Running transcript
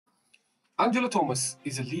Angela Thomas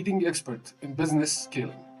is a leading expert in business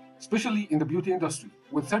scaling, especially in the beauty industry,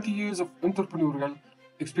 with 30 years of entrepreneurial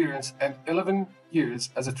experience and 11 years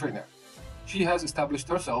as a trainer. She has established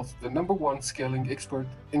herself the number one scaling expert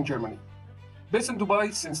in Germany. Based in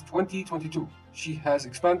Dubai since 2022, she has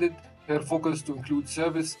expanded her focus to include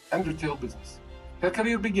service and retail business. Her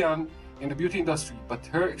career began in the beauty industry, but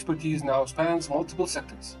her expertise now spans multiple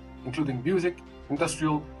sectors, including music,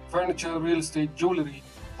 industrial, furniture, real estate, jewelry,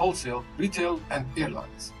 wholesale, retail, and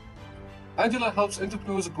airlines. Angela helps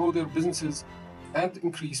entrepreneurs grow their businesses and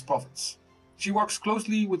increase profits. She works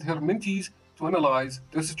closely with her mentees to analyze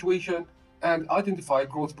their situation and identify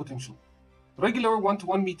growth potential. Regular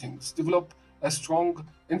one-to-one meetings develop a strong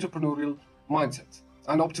entrepreneurial mindset,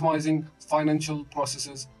 and optimizing financial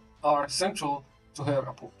processes are central to her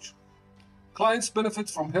approach. Clients benefit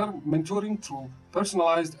from her mentoring through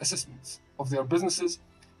personalized assessments of their business's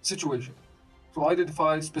situation to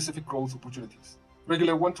identify specific growth opportunities.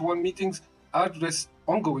 Regular one-to-one meetings address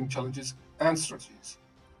ongoing challenges and strategies.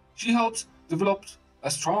 She helps develop a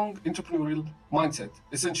strong entrepreneurial mindset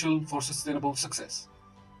essential for sustainable success.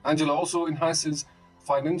 Angela also enhances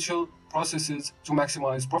financial processes to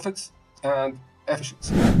maximize profits and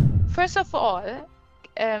efficiency. First of all,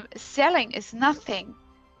 selling is nothing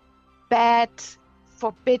bad,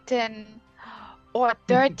 forbidden, or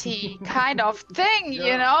dirty kind of thing,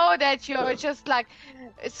 that you're just like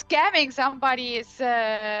scamming somebody's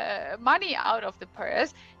money out of the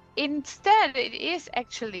purse. Instead, it is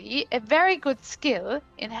actually a very good skill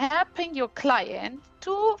in helping your client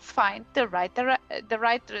to find the right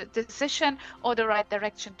decision or the right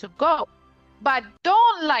direction to go. But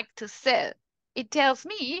don't like to sell. It tells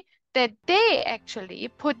me that they actually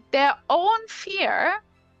put their own fear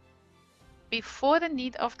before the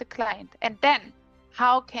need of the client. And then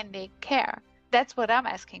how can they care? That's what I'm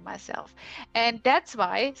asking myself. And that's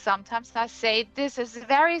why sometimes I say, this is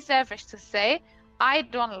very selfish to say, I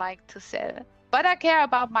don't like to sell, but I care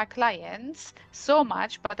about my clients so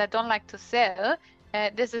much, but I don't like to sell.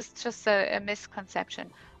 This is just a misconception.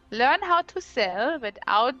 Learn how to sell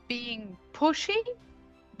without being pushy,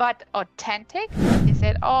 but authentic. They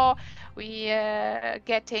said, oh, we are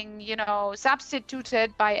getting,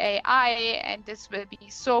 substituted by AI, and this will be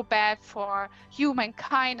so bad for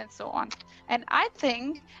humankind and so on. And I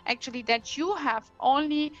think actually that you have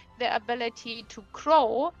only the ability to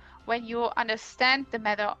grow when you understand the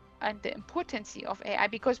matter and the importance of AI,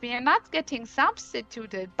 because we are not getting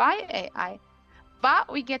substituted by AI,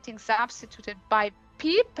 but we're getting substituted by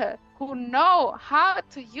people who know how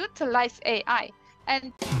to utilize AI.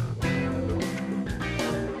 And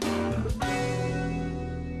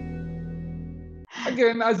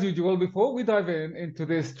again, as usual, before we dive into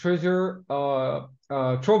this treasure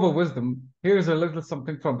trove of wisdom, here's a little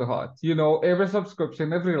something from the heart. Every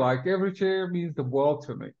subscription, every like, every share means the world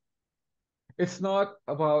to me. It's not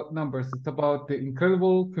about numbers. It's about the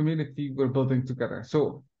incredible community we're building together.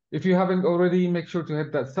 So if you haven't already, make sure to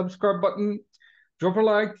hit that subscribe button, drop a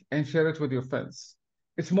like, and share it with your friends.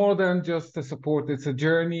 It's more than just a support. It's a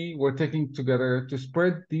journey we're taking together to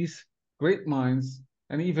spread these great minds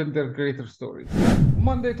and even their greater stories.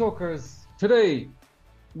 Monday Talkers, today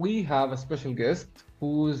we have a special guest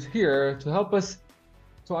who's here to help us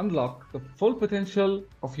to unlock the full potential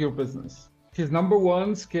of your business. She's number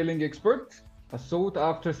one scaling expert, a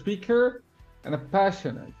sought-after speaker, and a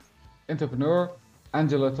passionate entrepreneur,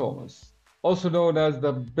 Angela Thomas, also known as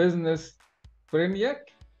the business brainiac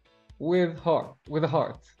with a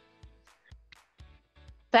heart.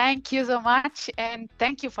 Thank you so much, and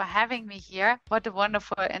thank you for having me here. What a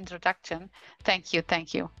wonderful introduction. Thank you.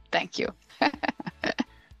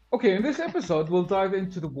 Okay, in this episode, we'll dive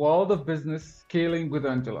into the world of business scaling with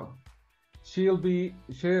Angela. She'll be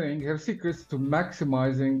sharing her secrets to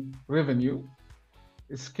maximizing revenue,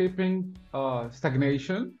 escaping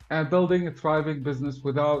stagnation, and building a thriving business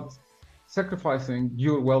without sacrificing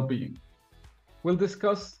your well-being. We'll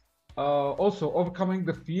discuss also overcoming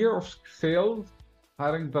the fear of sales,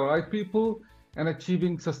 hiring the right people, and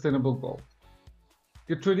achieving sustainable growth.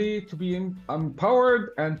 Get ready to be empowered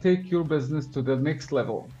and take your business to the next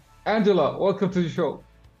level. Angela, welcome to the show.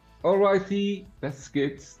 All righty, let's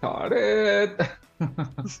get started.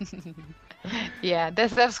 Yeah, the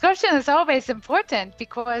subscription is always important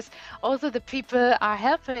because also the people are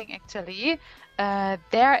helping actually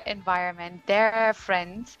their environment, their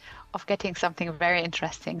friends of getting something very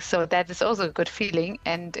interesting. So that is also a good feeling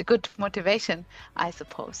and a good motivation, I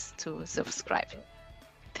suppose, to subscribe.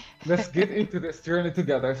 Let's get into this journey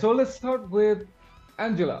together. So let's start with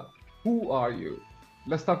Angela. Who are you?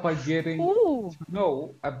 Let's start by getting to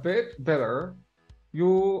know a bit better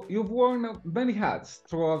You've worn many hats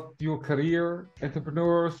throughout your career,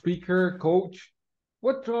 entrepreneur, speaker, coach.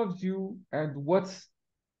 What drives you and what's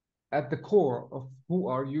at the core of who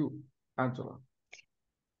are you, Angela?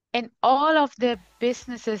 In all of the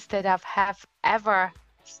businesses that have ever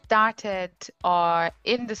started or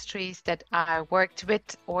industries that I worked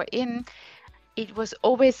with or in, it was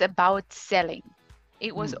always about selling.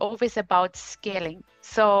 It was always about scaling.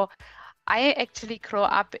 So I actually grew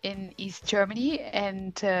up in East Germany,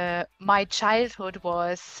 and my childhood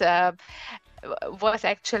was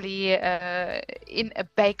actually in a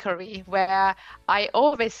bakery where I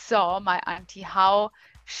always saw my auntie how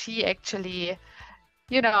she actually,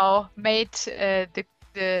 made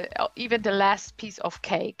even the last piece of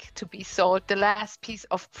cake to be sold, the last piece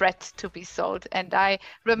of bread to be sold. And I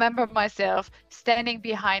remember myself standing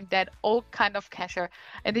behind that old kind of cashier.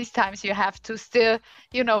 And these times you have to still,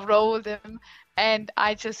 roll them. And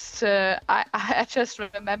I just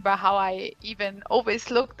remember how I even always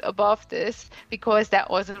looked above this, because that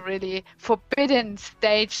was a really forbidden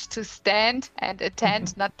stage to stand and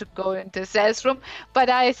attend, not to go into the sales room. But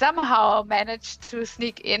I somehow managed to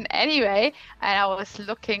sneak in anyway, and I was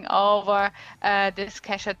looking over this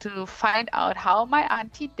cashier to find out how my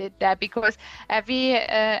auntie did that, because every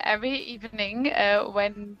evening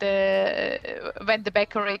when the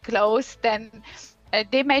bakery closed, then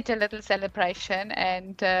they made a little celebration,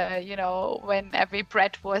 and when every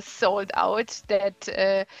bread was sold out, that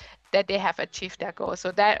they have achieved their goal.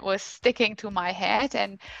 So that was sticking to my head,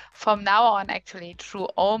 and from now on, actually, through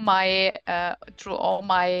all my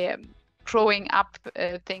growing up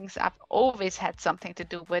things, I've always had something to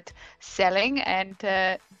do with selling, and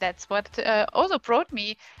that's what also brought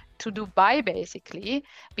me to Dubai, basically,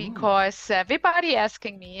 because everybody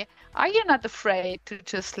asking me, are you not afraid to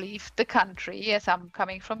just leave the country, as I'm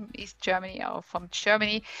coming from East Germany or from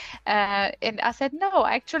Germany? And I said, no,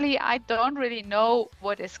 actually, I don't really know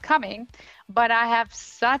what is coming, but I have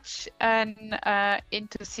such an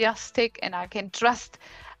enthusiastic, and I can trust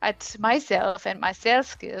at myself and my sales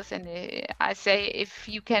skills. And I say, if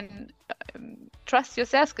you can trust your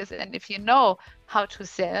sales skills, and if you know how to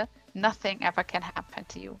sell, nothing ever can happen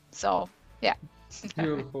to you. So, yeah.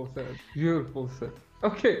 Beautiful said. Beautiful said.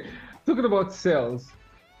 Okay, talking about sales,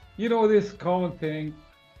 this common thing.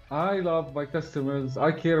 I love my customers.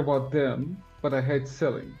 I care about them, but I hate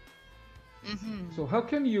selling. So how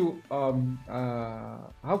can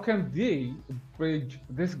how can they bridge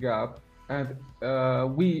this gap, and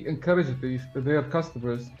we encourage their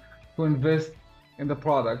customers to invest in the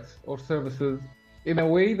products or services in a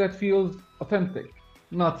way that feels authentic,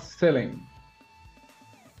 not selling.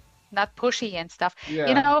 Not pushy and stuff.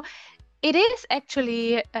 Yeah. It is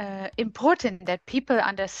actually important that people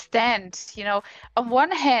understand, on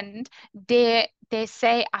one hand, they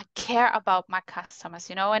say, I care about my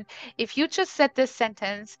customers, and if you just said this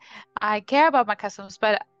sentence, I care about my customers,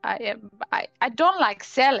 but I don't like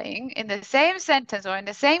selling, in the same sentence or in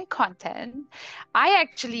the same content, I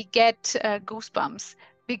actually get goosebumps,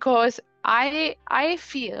 because I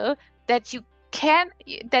feel that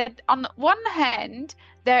that on one hand,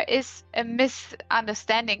 there is a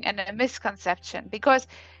misunderstanding and a misconception, because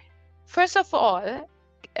first of all,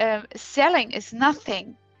 selling is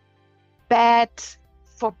nothing bad,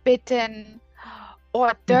 forbidden,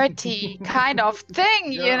 or dirty kind of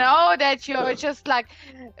thing, that you're just like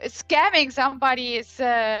scamming somebody's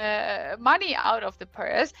money out of the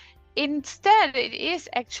purse. Instead, it is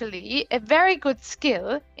actually a very good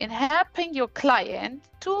skill in helping your client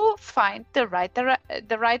to find the right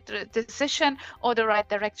decision or the right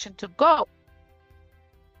direction to go.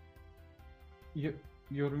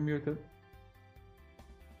 You're muted.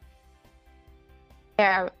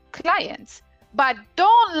 Their clients, but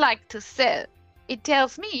don't like to sell. It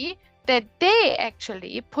tells me that they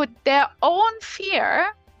actually put their own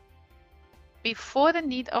fear before the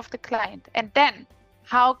need of the client, and then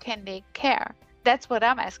how can they care? That's what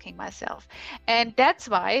I'm asking myself. And that's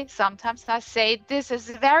why sometimes I say, this is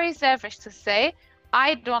very selfish to say,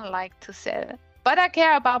 I don't like to sell, but I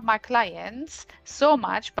care about my clients so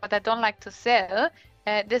much, but I don't like to sell.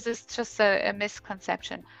 This is just a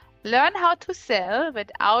misconception. Learn how to sell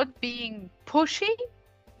without being pushy,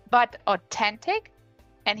 but authentic.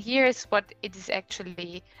 And here's what it is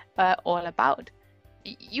actually all about.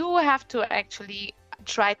 You have to actually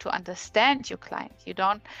try to understand your client. You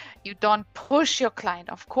don't push your client,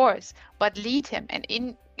 of course, but lead him. And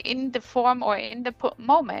in the form or in the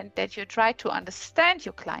moment that you try to understand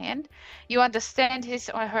your client, you understand his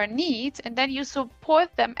or her needs, and then you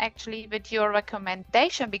support them actually with your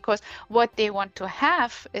recommendation, because what they want to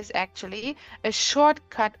have is actually a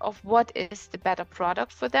shortcut of what is the better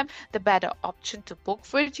product for them, the better option to book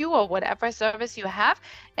with you or whatever service you have,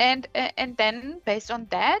 and then based on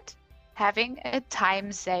that, having a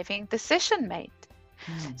time-saving decision made.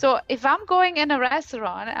 So if I'm going in a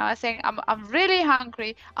restaurant and I'm saying I'm really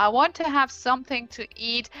hungry, I want to have something to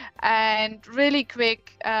eat and really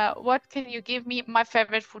quick, what can you give me? My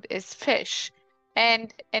favorite food is fish.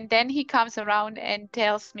 And then he comes around and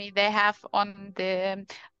tells me they have on the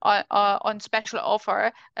on special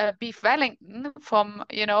offer beef Wellington from,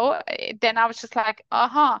 then I was just like,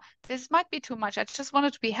 this might be too much. I just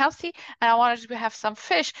wanted to be healthy and I wanted to have some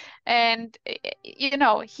fish. And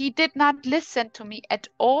he did not listen to me at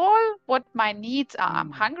all what my needs are.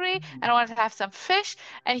 I'm hungry and I want to have some fish,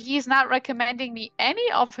 and he's not recommending me any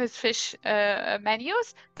of his fish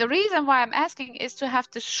menus. The reason why I'm asking is to have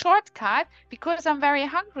the shortcut, because I'm very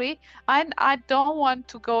hungry and I don't want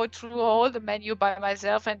to go through all the menu by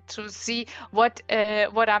myself and to see what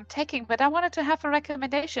I'm taking, but I wanted to have a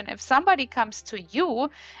recommendation. If somebody comes to you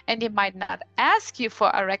and they might not ask you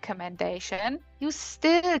for a recommendation, you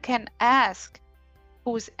still can ask.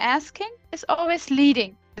 Who's asking is always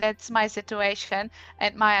leading. That's my situation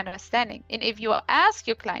and my understanding. And if you ask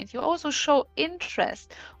your client, you also show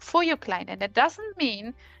interest for your client. And that doesn't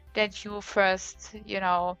mean that you first,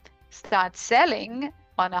 start selling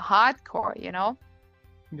on a hardcore, Yeah.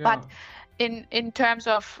 But in terms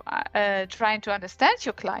of trying to understand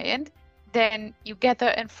your client, then you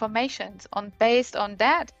gather information based on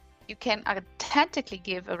that, you can authentically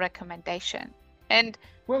give a recommendation. And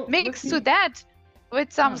mix to that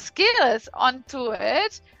with some skills onto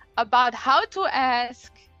it about how to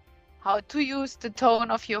ask, how to use the tone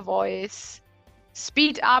of your voice,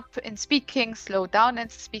 speed up in speaking, slow down in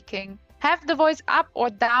speaking, have the voice up or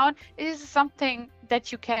down. It is something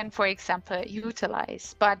that you can, for example,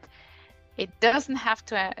 utilize, but it doesn't have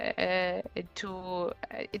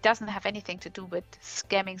it doesn't have anything to do with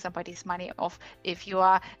scamming somebody's money off if you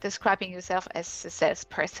are describing yourself as a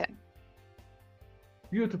salesperson.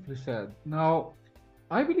 Beautifully said. Now,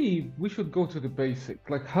 I believe we should go to the basic.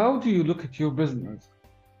 Like, how do you look at your business?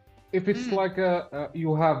 If it's like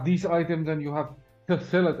you have these items and you have to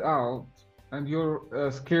sell it out, and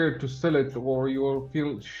you're scared to sell it, or you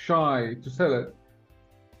feel shy to sell it,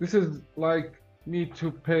 this is like need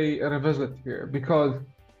to pay a revisit here, because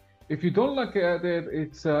if you don't look at it,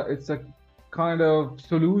 it's a kind of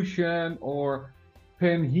solution or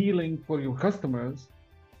pain healing for your customers.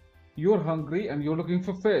 You're hungry and you're looking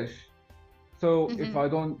for fish. So if I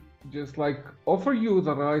don't just like offer you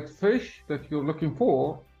the right fish that you're looking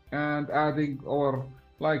for and adding or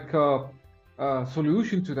like a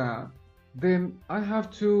solution to that, then I have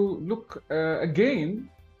to look again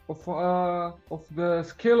of the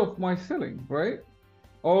scale of my selling, right?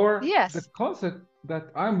 Or the concept that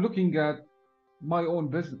I'm looking at my own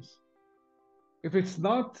business. If it's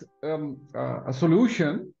not a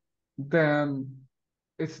solution, then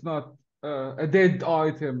it's not a dead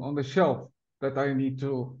item on the shelf that I need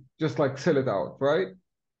to just like sell it out, right?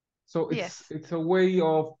 So it's a way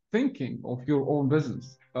of thinking of your own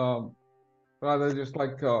business, rather just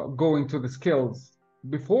like going to the skills.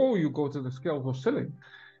 Before you go to the skills of selling,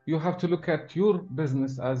 you have to look at your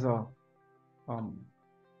business as a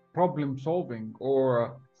problem solving,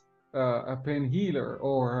 or a pain healer,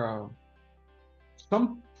 or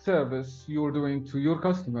some service you're doing to your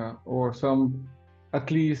customer, or some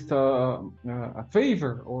at least a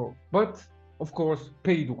favor, but of course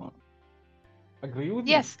paid one. Agree with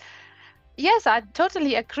me? Yes, I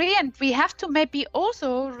totally agree. And we have to maybe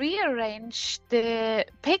also rearrange the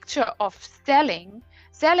picture of selling.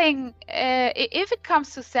 If it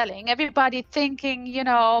comes to selling, everybody thinking,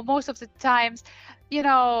 most of the times,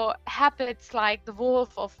 habits like the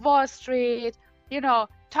Wolf of Wall Street,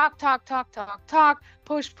 talk,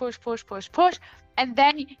 push. And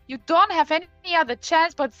then you don't have any other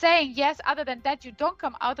chance but saying yes. Other than that, you don't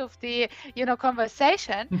come out of the,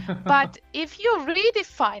 conversation. But if you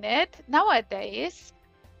redefine it nowadays,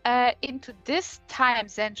 into this time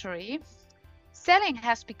century, selling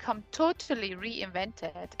has become totally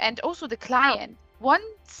reinvented. And also the client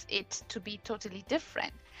wants it to be totally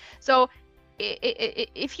different. So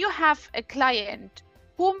if you have a client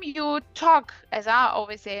whom you talk, as I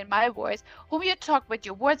always say in my words, whom you talk with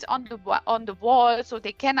your words on the wall, so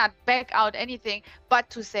they cannot back out anything but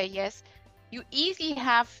to say yes, you easily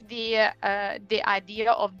have the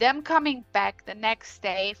idea of them coming back the next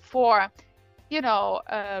day for, you know,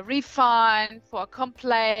 refund, for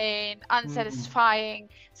complaint, unsatisfying,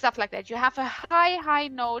 stuff like that. You have a high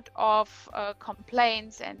note of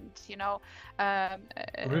complaints and, you know, not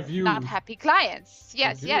Reviews. happy clients.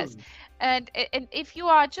 Yes, yes. Reviews. And if you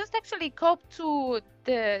are just actually cope to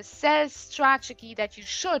the sales strategy that you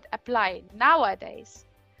should apply nowadays,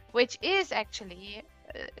 which is actually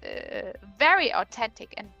very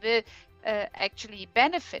authentic and will actually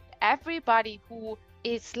benefit everybody who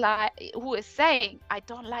is saying, I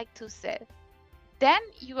don't like to sell, then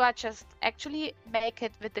you are just actually make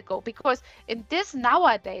it with the go. Because in this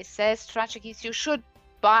nowadays sales strategies, you should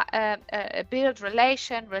build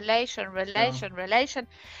relation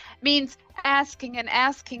means asking and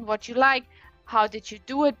asking what you like. How did you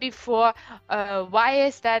do it before? Why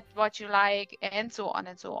is that what you like? And so on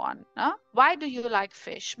and so on. Why do you like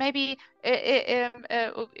fish? Maybe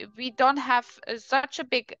we don't have such a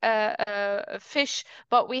big fish,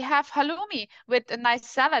 but we have halloumi with a nice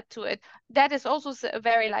salad to it. That is also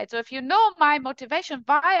very light. So if you know my motivation,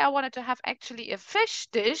 why I wanted to have actually a fish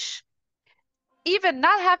dish, even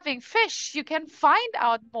not having fish, you can find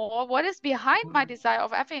out more what is behind my desire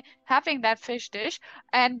of having that fish dish,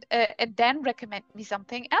 and then recommend me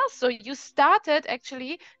something else. So you started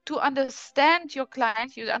actually to understand your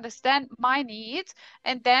client, you understand my needs,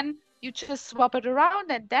 and then you just swap it around,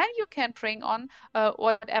 and then you can bring on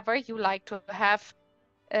whatever you like to have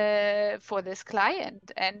for this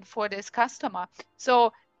client and for this customer.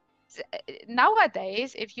 So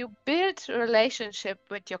nowadays, if you build a relationship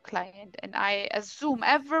with your client, and I assume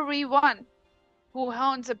everyone who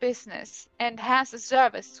owns a business and has a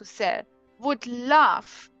service to sell would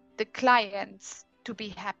love the clients to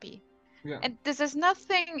be happy. Yeah. And this is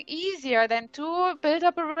nothing easier than to build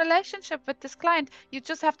up a relationship with this client. You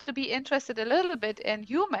just have to be interested a little bit in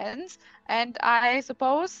humans. And I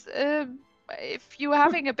suppose if you're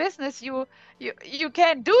having a business, you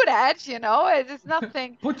can do that, you know. It's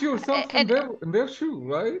nothing. Put yourself in their shoe,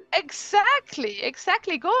 right?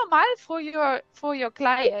 Exactly. Go a mile for your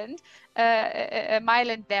client, a mile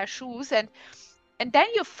in their shoes, and then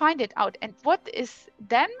you find it out. And what is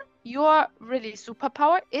then your really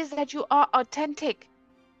superpower is that you are authentic.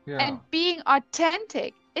 Yeah. And being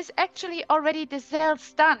authentic is actually already the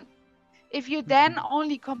sales done. If you then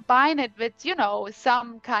only combine it with, you know,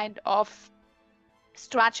 some kind of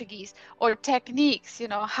strategies or techniques, you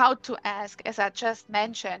know, how to ask, as I just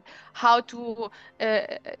mentioned, how to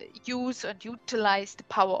use and utilize the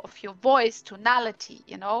power of your voice, tonality,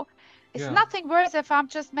 you know. It's nothing worse if I'm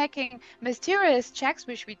just making mysterious checks,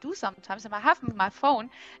 which we do sometimes, and I have my phone,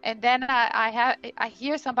 and then I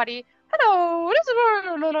hear somebody, hello,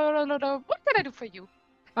 what can I do for you?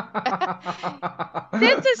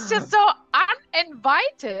 This is just so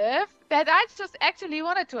uninvited that I just actually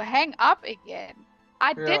wanted to hang up again.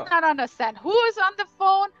 I did not understand who is on the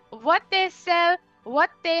phone, what they sell, what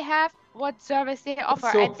they have, what service they offer.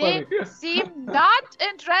 So and funny. They seem not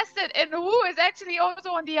interested in who is actually also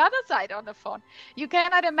on the other side on the phone. You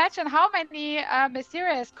cannot imagine how many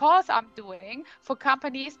mysterious calls I'm doing for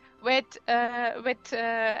companies with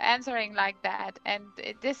answering like that. And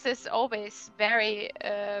this is always very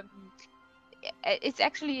it's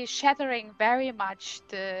actually shattering very much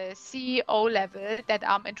the CEO level that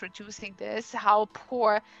I'm introducing this, how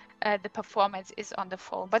poor the performance is on the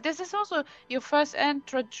phone. But this is also your first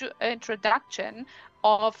introduction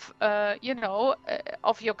of, you know,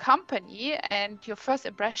 of your company and your first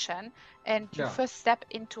impression and your first step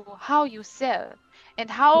into how you sell and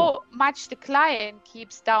how much the client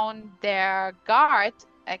keeps down their guard,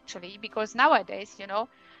 actually, because nowadays, you know,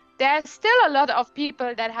 there's still a lot of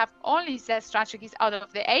people that have only sales strategies out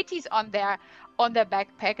of the 80s on their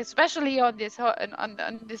backpack, especially on this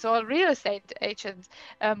whole real estate agent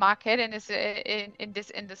market in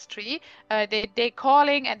this industry. They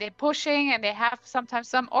calling and they're pushing and they have sometimes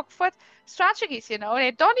some awkward strategies. You know,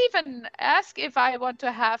 they don't even ask if I want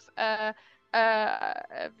to have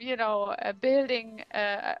you know, a building,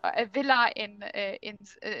 a villa in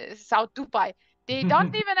South Dubai. They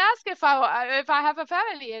don't even ask if I have a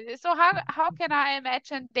family. So how can I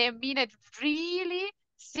imagine they mean it really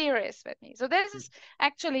serious with me? So this is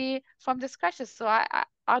actually from the scratches. So I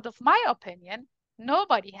out of my opinion,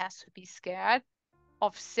 nobody has to be scared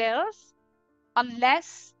of sales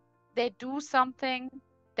unless they do something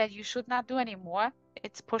that you should not do anymore.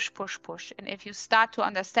 It's push, push, push. And if you start to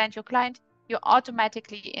understand your client, you're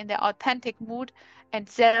automatically in the authentic mood, and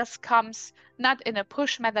sales comes not in a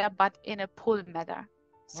push manner but in a pull manner.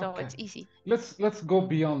 So it's easy. Let's go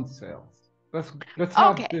beyond sales. Let's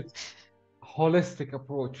have this holistic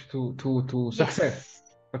approach to success. Yes.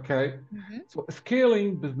 Okay. Hmm. So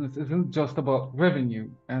scaling business isn't just about revenue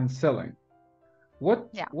and selling.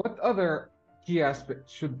 Yeah. What other key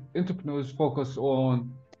aspects should entrepreneurs focus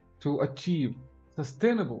on to achieve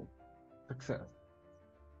sustainable success?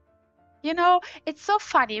 You know, it's so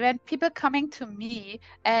funny when people coming to me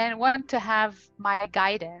and want to have my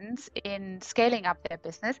guidance in scaling up their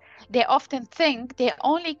business, they often think they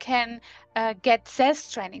only can get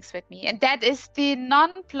sales trainings with me. And that is the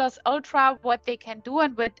non plus ultra what they can do.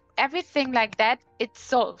 And with everything like that, it's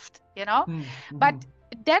solved, you know? Mm-hmm. But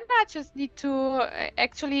then I just need to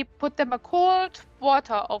actually put them a cold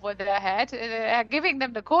water over their head, giving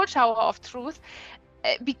them the cold shower of truth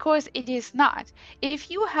because it is not.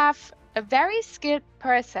 If you have a very skilled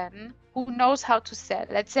person who knows how to sell,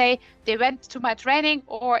 let's say they went to my training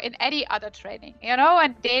or in any other training, you know,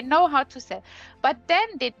 and they know how to sell, but then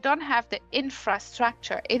they don't have the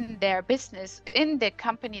infrastructure in their business, in the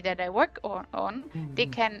company that I work on they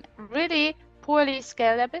Mm-hmm. can really poorly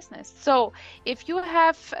scale their business. So if you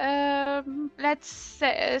have, let's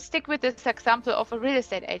stick with this example of a real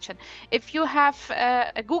estate agent. If you have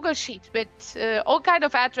a Google sheet with all kind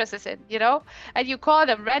of addresses in, you know, and you call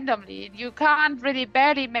them randomly, you can't really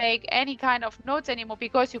barely make any kind of notes anymore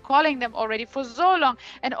because you're calling them already for so long,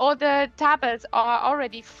 and all the tablets are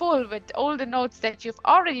already full with all the notes that you've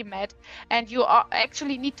already met, and you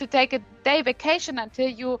actually need to take a day vacation until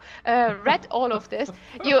you read all of this.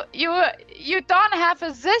 You don't have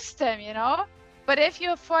a system, you know. But if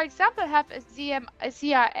you, for example, have a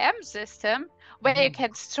CRM system where you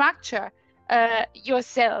can structure your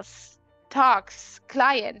sales, talks,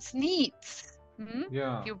 clients, needs.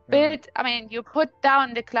 Yeah, You yeah. build, I mean, you put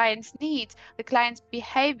down the client's needs, the client's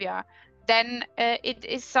behavior, then it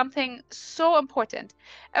is something so important.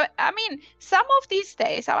 I mean, some of these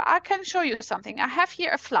days, I can show you something. I have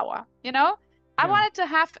here a flower, you know. I Yeah. wanted to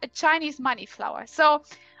have a Chinese money flower. So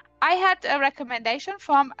I had a recommendation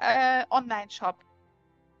from an online shop.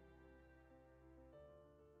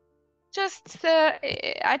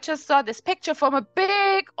 I just saw this picture from a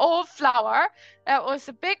big old flower. It was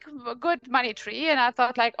a big, good money tree, and I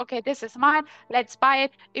thought, like, okay, this is mine. Let's buy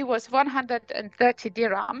it. It was 130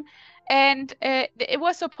 dirham, and it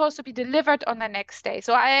was supposed to be delivered on the next day.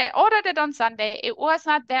 So I ordered it on Sunday. It was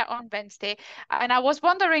not there on Wednesday, and I was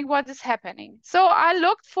wondering what is happening. So I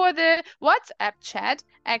looked for the WhatsApp chat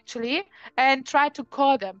actually and tried to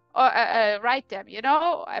call them or write them. You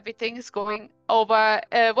know, everything is going over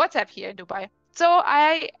WhatsApp here in Dubai. So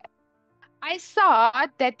I saw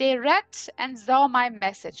that they read and saw my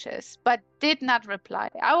messages, but did not reply.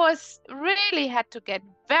 I was really had to get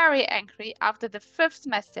very angry after the fifth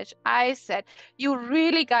message. I said, "You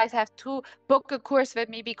really guys have to book a course with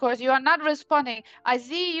me because you are not responding. I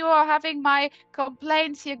see you are having my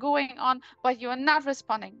complaints here going on, but you are not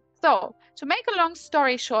responding." So, to make a long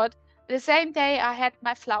story short, the same day I had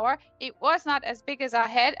my flower. It was not as big as I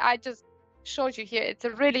had. I just showed you here. It's a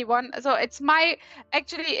really one. So it's my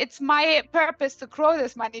purpose to grow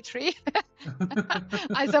this money tree,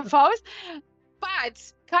 I suppose.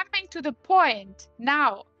 But coming to the point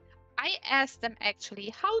now, I asked them actually,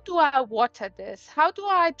 how do I water this? How do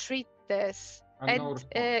I treat this? And no And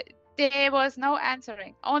response. there was no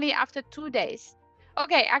answering, only after 2 days.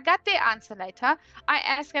 Okay, I got the answer later. I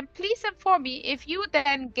asked them, please inform me if you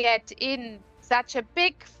then get in such a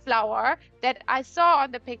big flower that I saw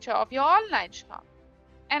on the picture of your online shop.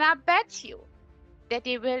 And I bet you that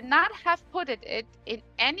they will not have put it in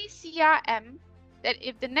any CRM, that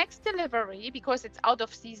if the next delivery, because it's out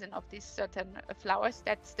of season of these certain flowers,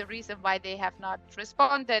 that's the reason why they have not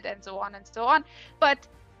responded and so on and so on. But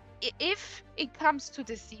if it comes to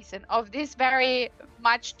the season of this very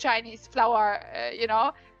much Chinese flower,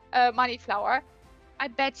 money flower, I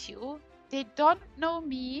bet you they don't know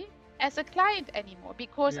me as a client anymore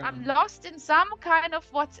because Yeah. I'm lost in some kind of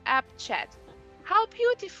WhatsApp chat. How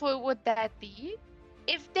beautiful would that be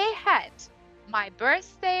if they had my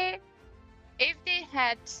birthday, if they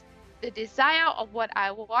had the desire of what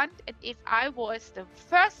I want, and if I was the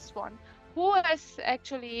first one who was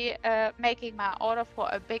actually making my order for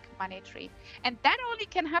a big money tree. And that only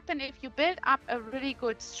can happen if you build up a really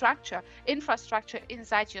good infrastructure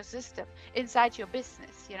inside your system, inside your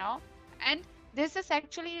business, you know? And this is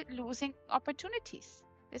actually losing opportunities.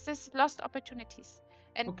 This is lost opportunities.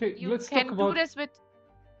 And Okay, you can do this with,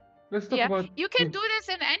 let's talk yeah, about you can do this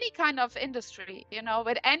in any kind of industry, you know,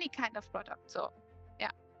 with any kind of product. So,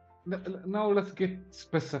 yeah. now let's get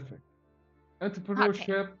specific. Okay.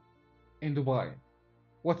 Entrepreneurship in Dubai.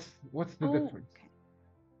 What's the Oh, difference? okay.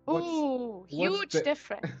 What's Oh, what's huge the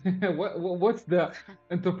difference. what's the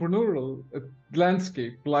entrepreneurial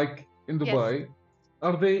landscape like in Yes. Dubai,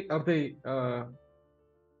 are they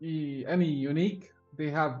any unique? They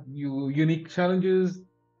have unique challenges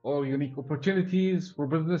or unique opportunities for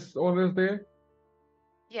business owners there?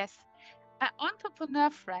 Yes. An entrepreneur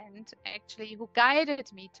friend actually who guided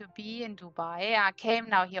me to be in Dubai. I came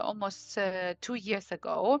now here almost 2 years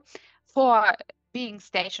ago for being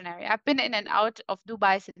stationary. I've been in and out of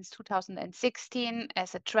Dubai since 2016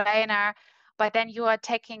 as a trainer, but then you are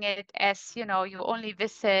taking it as, you know, you only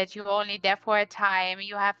visit, you're only there for a time,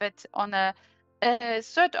 you have it on a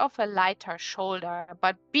sort of a lighter shoulder.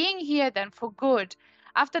 But being here then for good,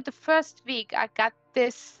 after the first week, I got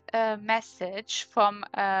this message from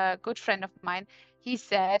a good friend of mine. He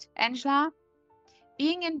said, Angela,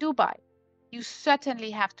 being in Dubai, you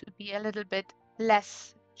certainly have to be a little bit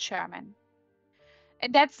less German.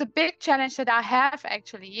 And that's the big challenge that I have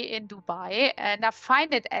actually in Dubai. And I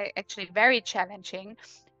find it actually very challenging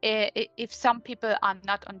if some people are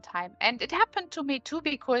not on time. And it happened to me too,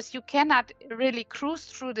 because you cannot really cruise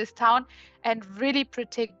through this town and really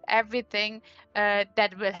predict everything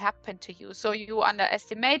that will happen to you. So you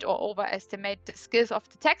underestimate or overestimate the skills of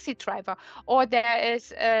the taxi driver, or there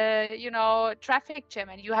is, traffic jam,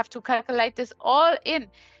 and you have to calculate this all in.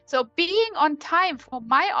 So being on time for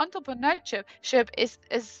my entrepreneurship is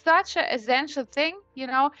such an essential thing, you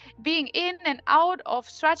know, being in and out of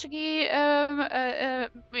strategy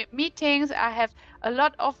meetings. I have a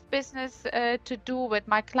lot of business to do with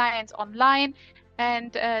my clients online.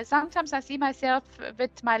 And sometimes I see myself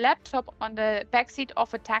with my laptop on the backseat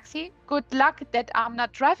of a taxi. Good luck that I'm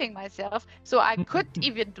not driving myself, so I could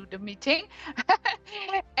even do the meeting.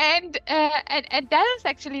 and that is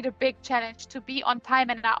actually the big challenge, to be on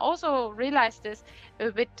time. And I also realized this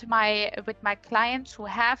with my clients who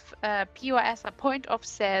have a POS, a point of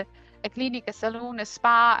sale, a clinic, a salon, a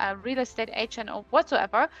spa, a real estate agent, or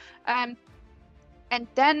whatsoever. And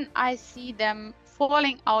then I see them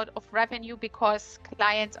falling out of revenue because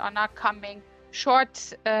clients are not coming,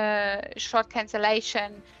 short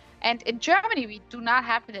cancellation. And in Germany, we do not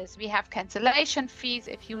have this. We have cancellation fees.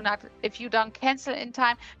 If you don't cancel in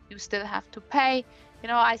time, you still have to pay. You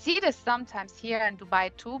know, I see this sometimes here in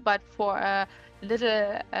Dubai too, but for a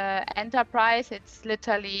little enterprise, it's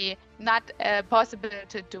literally not possible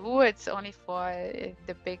to do. It's only for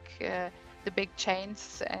the big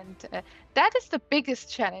chains, and that is the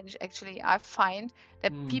biggest challenge actually. I find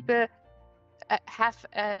that people have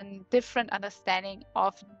a different understanding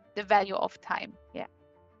of the value of time. Yeah.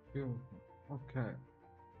 Beautiful. Okay,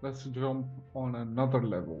 let's jump on another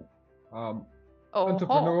level. Oh,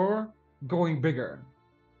 Entrepreneur going bigger.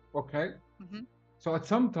 Okay. Mhm. So at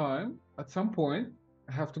some point,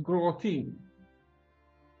 I have to grow a team.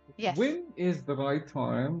 Yes. When is the right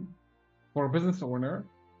time for a business owner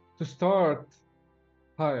to start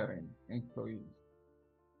hiring employees?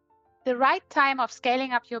 The right time of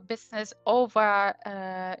scaling up your business over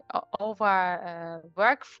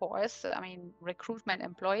workforce, I mean recruitment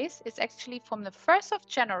employees, is actually from the 1st of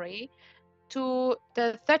January to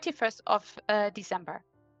the 31st of December.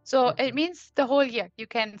 So Okay. it means the whole year you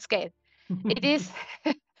can scale. It is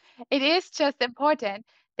it is just important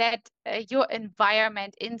that your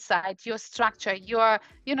environment inside, your structure, your,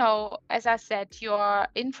 you know, as I said, your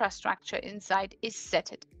infrastructure inside is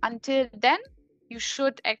set. Until then, you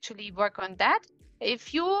should actually work on that.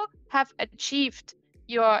 If you have achieved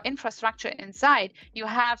your infrastructure inside, you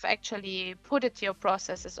have actually put it your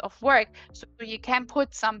processes of work, so you can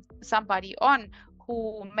put somebody on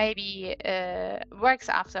who maybe works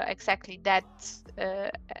after exactly that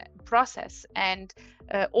process, and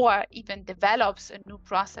or even develops a new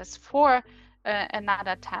process for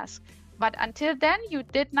another task. But until then, you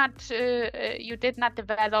did not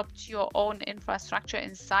develop your own infrastructure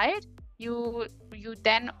inside. You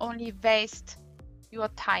then only waste your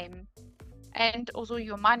time and also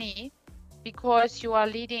your money, because you are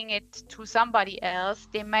leading it to somebody else.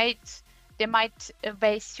 They might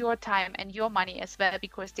waste your time and your money as well,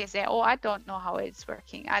 because they say, oh, I don't know how it's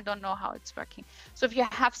working. So if you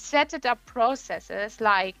have set it up processes,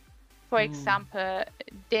 like, for example,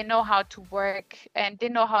 they know how to work and they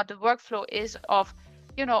know how the workflow is of,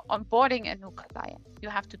 you know, onboarding a new client. You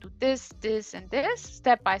have to do this, and this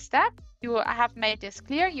step by step. You have made this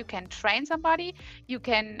clear. You can train somebody, you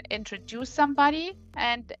can introduce somebody,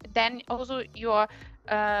 and then also your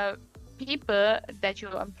people that you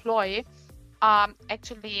employ are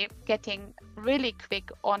actually getting really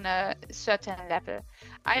quick on a certain level.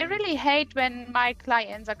 I really hate when my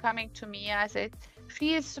clients are coming to me and I say,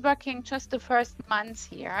 she is working just the first months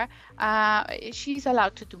here. She's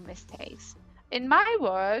allowed to do mistakes. In my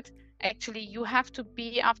world, actually, you have to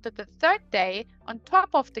be, after the third day, on top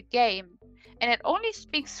of the game. And it only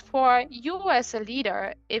speaks for you as a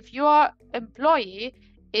leader. If your employee,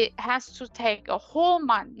 it has to take a whole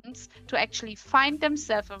month to actually find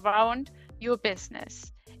themselves around your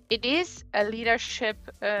business. It is a leadership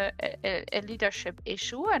leadership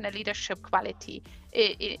issue and a leadership quality.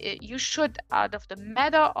 You should, out of the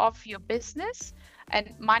matter of your business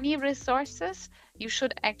and money resources, you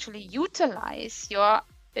should actually utilize your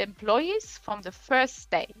employees from the first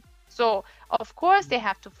day. So of course they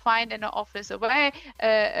have to find in the office a way,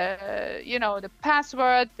 the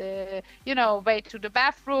password, way to the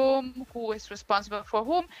bathroom, who is responsible for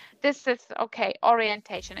whom. This is okay,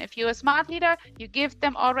 orientation. If you're a smart leader, you give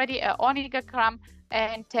them already an organogram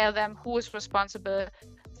and tell them who is responsible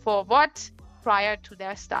for what prior to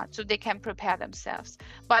their start, so they can prepare themselves.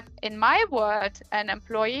 But in my world, an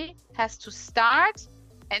employee has to start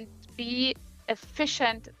and be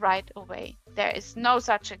efficient right away. There is no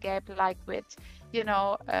such a gap like with,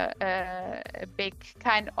 a big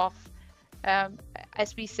kind of,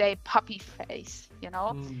 as we say, puppy face,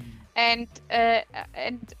 And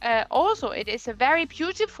also it is a very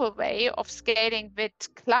beautiful way of scaling with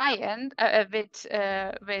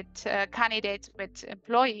candidates, with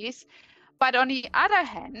employees. But on the other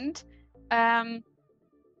hand,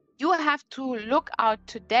 you have to look out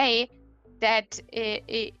today that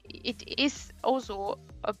it is also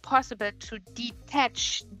possible to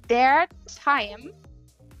detach their time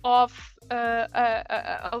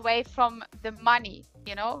away from the money,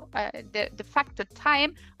 the factor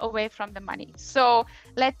time away from the money. So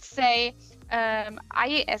let's say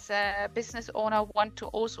I, as a business owner, want to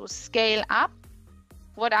also scale up.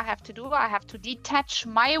 What I have to do, I have to detach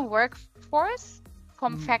my workforce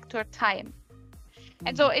from factor time.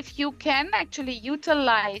 And so if you can actually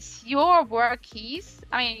utilize your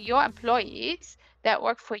your employees that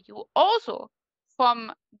work for you also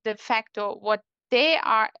from the factor what they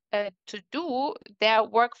are to do, their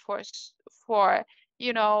workforce for,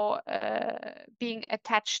 being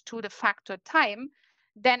attached to the factor time,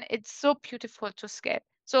 then it's so beautiful to scale.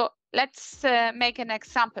 So let's make an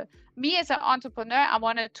example. Me as an entrepreneur, I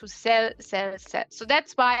wanted to sell. So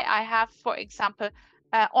that's why I have, for example,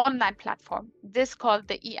 online platform, this called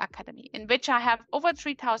the E-Academy, in which I have over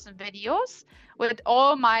 3,000 videos with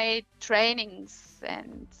all my trainings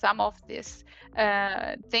and some of these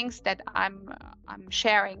things that I'm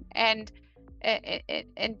sharing. And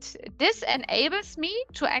this enables me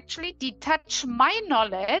to actually detach my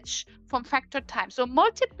knowledge from factor time. So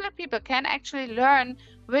multiple people can actually learn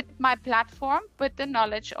with my platform, with the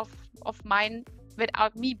knowledge of mine,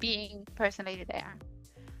 without me being personally there.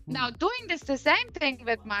 Now, doing the same thing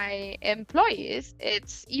with my employees,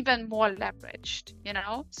 it's even more leveraged,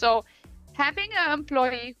 So having an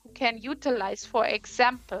employee who can utilize, for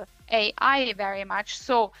example, AI very much,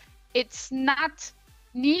 so it's not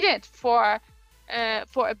needed for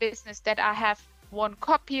a business that I have one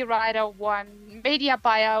copywriter, one media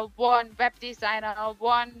buyer, one web designer,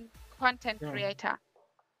 one content creator.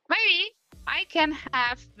 Maybe I can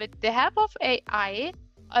have, with the help of AI,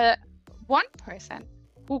 one person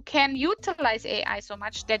who can utilize AI so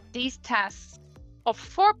much that these tasks of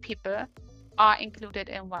 4 people are included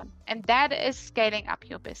in one. And that is scaling up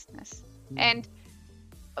your business. And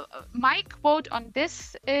my quote on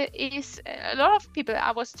this is, a lot of people,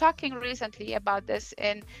 I was talking recently about this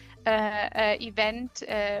in an event,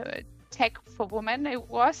 Tech for Women, it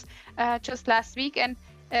was just last week, and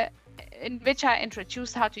in which I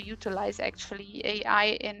introduced how to utilize actually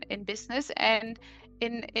AI in business. And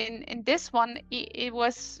in this one, it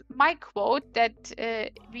was my quote that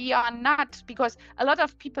we are not, because a lot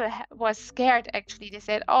of people was scared actually. They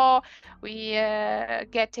said, oh, we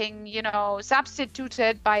getting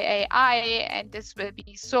substituted by AI, and this will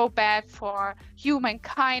be so bad for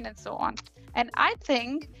humankind and so on. And I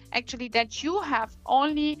think actually that you have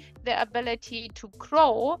only the ability to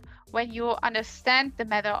grow when you understand the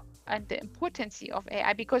matter and the importance of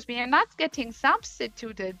AI, because we are not getting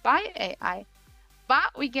substituted by AI,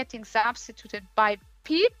 but we're getting substituted by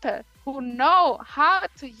people who know how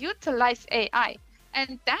to utilize AI.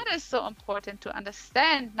 And that is so important to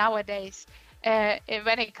understand nowadays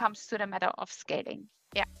when it comes to the matter of scaling.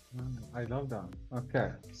 Yeah. I love that.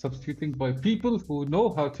 Okay. Substituting by people who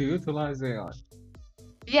know how to utilize AI.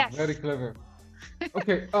 Yes. Very clever.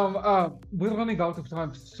 Okay. We're running out of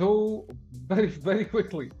time so very, very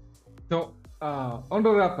quickly. So, on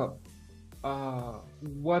the wrap up,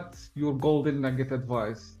 what's your golden nugget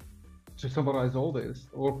advice to summarize all this,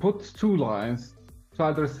 or put 2 lines to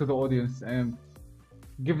address to the audience and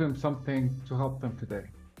give them something to help them today?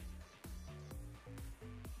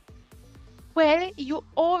 Well, you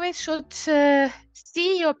always should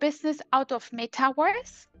see your business out of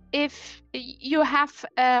metaverse. If you have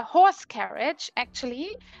a horse carriage.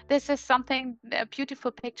 Actually, this is something, a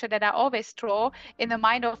beautiful picture that I always draw in the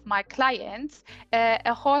mind of my clients.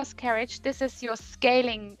 A horse carriage, this is your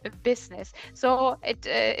scaling business. So at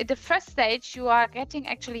the first stage, you are getting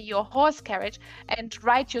actually your horse carriage and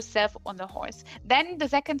ride yourself on the horse. Then the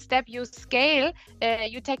second step, you scale,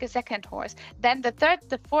 you take a second horse, then the third,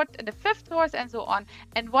 the fourth, and the fifth horse, and so on.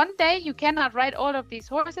 And one day you cannot ride all of these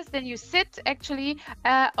horses, then you sit actually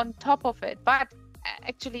on top of it. But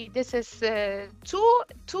actually this is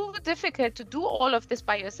too difficult to do all of this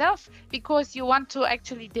by yourself, because you want to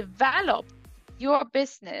actually develop your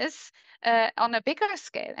business on a bigger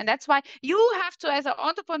scale. And that's why you have to, as an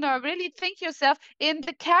entrepreneur, really think yourself in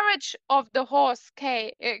the carriage of the horse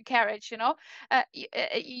carriage.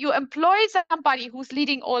 You employ somebody who's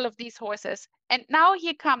leading all of these horses. And now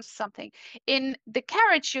here comes something. In the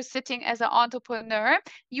carriage you're sitting as an entrepreneur,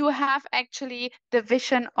 you have actually the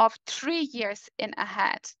vision of 3 years in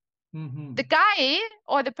ahead. The guy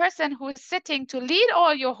or the person who is sitting to lead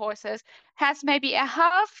all your horses has maybe a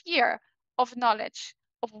half year of knowledge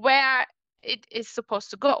of where it is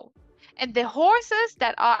supposed to go. And the horses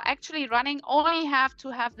that are actually running only have to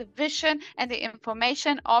have the vision and the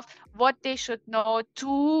information of what they should know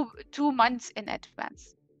two months in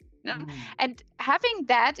advance. And having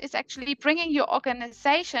that is actually bringing your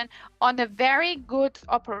organization on a very good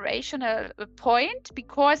operational point,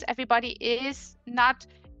 because everybody is not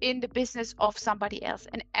in the business of somebody else,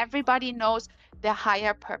 and everybody knows the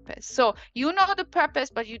higher purpose. So you know the purpose,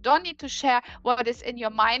 but you don't need to share what is in your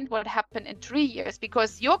mind, what happened in 3 years,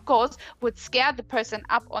 because your goals would scare the person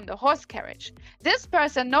up on the horse carriage. This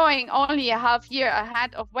person, knowing only a half year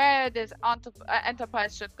ahead of where this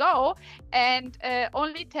enterprise should go, and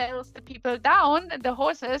only tells the people down, the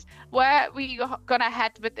horses, where we're gonna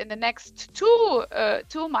head within the next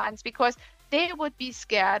two months, because they would be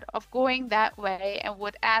scared of going that way and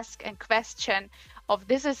would ask and question of,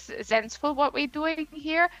 this is sensible what we're doing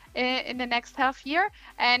here in the next half year.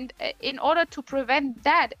 And in order to prevent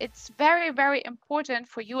that, it's very, very important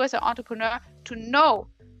for you as an entrepreneur to know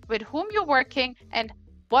with whom you're working and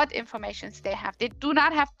what informations they have. They do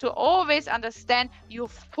not have to always understand your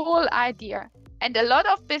full idea. And a lot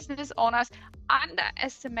of business owners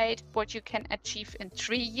underestimate what you can achieve in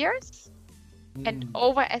 3 years and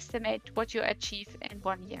overestimate what you achieve in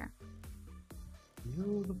 1 year.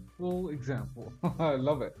 Beautiful example. I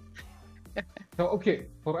love it. So, okay,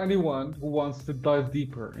 for anyone who wants to dive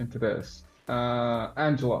deeper into this,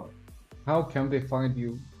 Angela, how can they find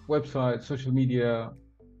you? Website, social media?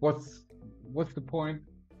 What's the point?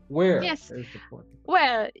 Where is the point?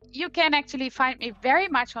 Well, you can actually find me very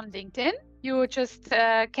much on LinkedIn. You just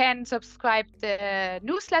can subscribe the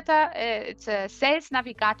newsletter. It's a Sales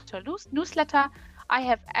Navigator newsletter. I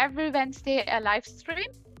have every Wednesday a live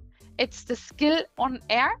stream. It's the Skill on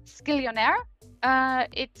Air.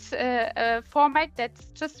 It's a format that's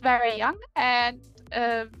just very young, and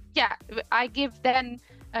I give then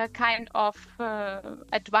kind of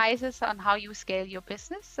advices on how you scale your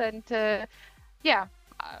business, and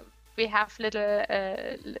we have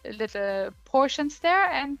little portions there,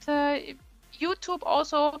 and YouTube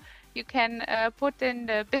also. You can put in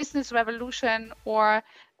the Business Revolution, or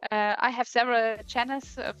I have several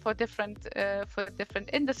channels for different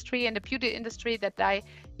industry. In the beauty industry that I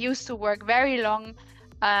used to work very long,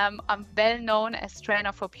 I'm well known as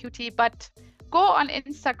trainer for beauty. But go on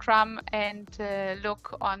Instagram and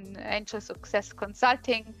look on Angel Success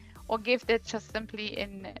Consulting, or give that just simply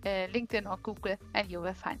in LinkedIn or Google, and you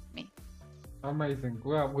will find me. Amazing.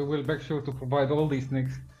 Well, we will make sure to provide all these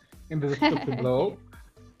links in the description below.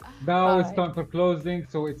 Now it's time for closing,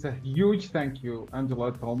 so it's a huge thank you,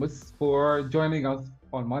 Angela Thomas, for joining us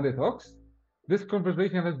on Monday Talks. This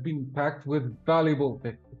conversation has been packed with valuable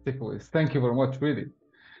takeaways. Thank you very much, really.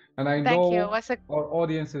 And I know our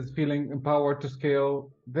audience is feeling empowered to scale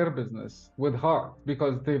their business with heart,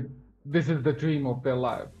 because this is the dream of their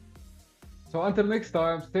life. So until next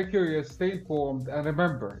time, stay curious, stay informed, and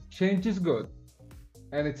remember, change is good,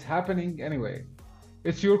 and it's happening anyway.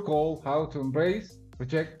 It's your call how to embrace,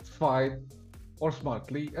 reject, fight, or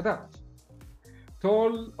smartly adapt. To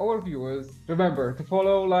all our viewers, remember to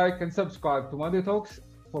follow, like, and subscribe to Monday Talks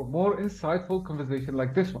for more insightful conversation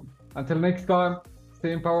like this one. Until next time,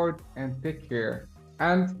 stay empowered and take care.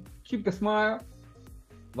 And keep the smile.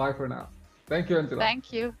 Bye for now. Thank you, Angela.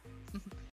 Thank you.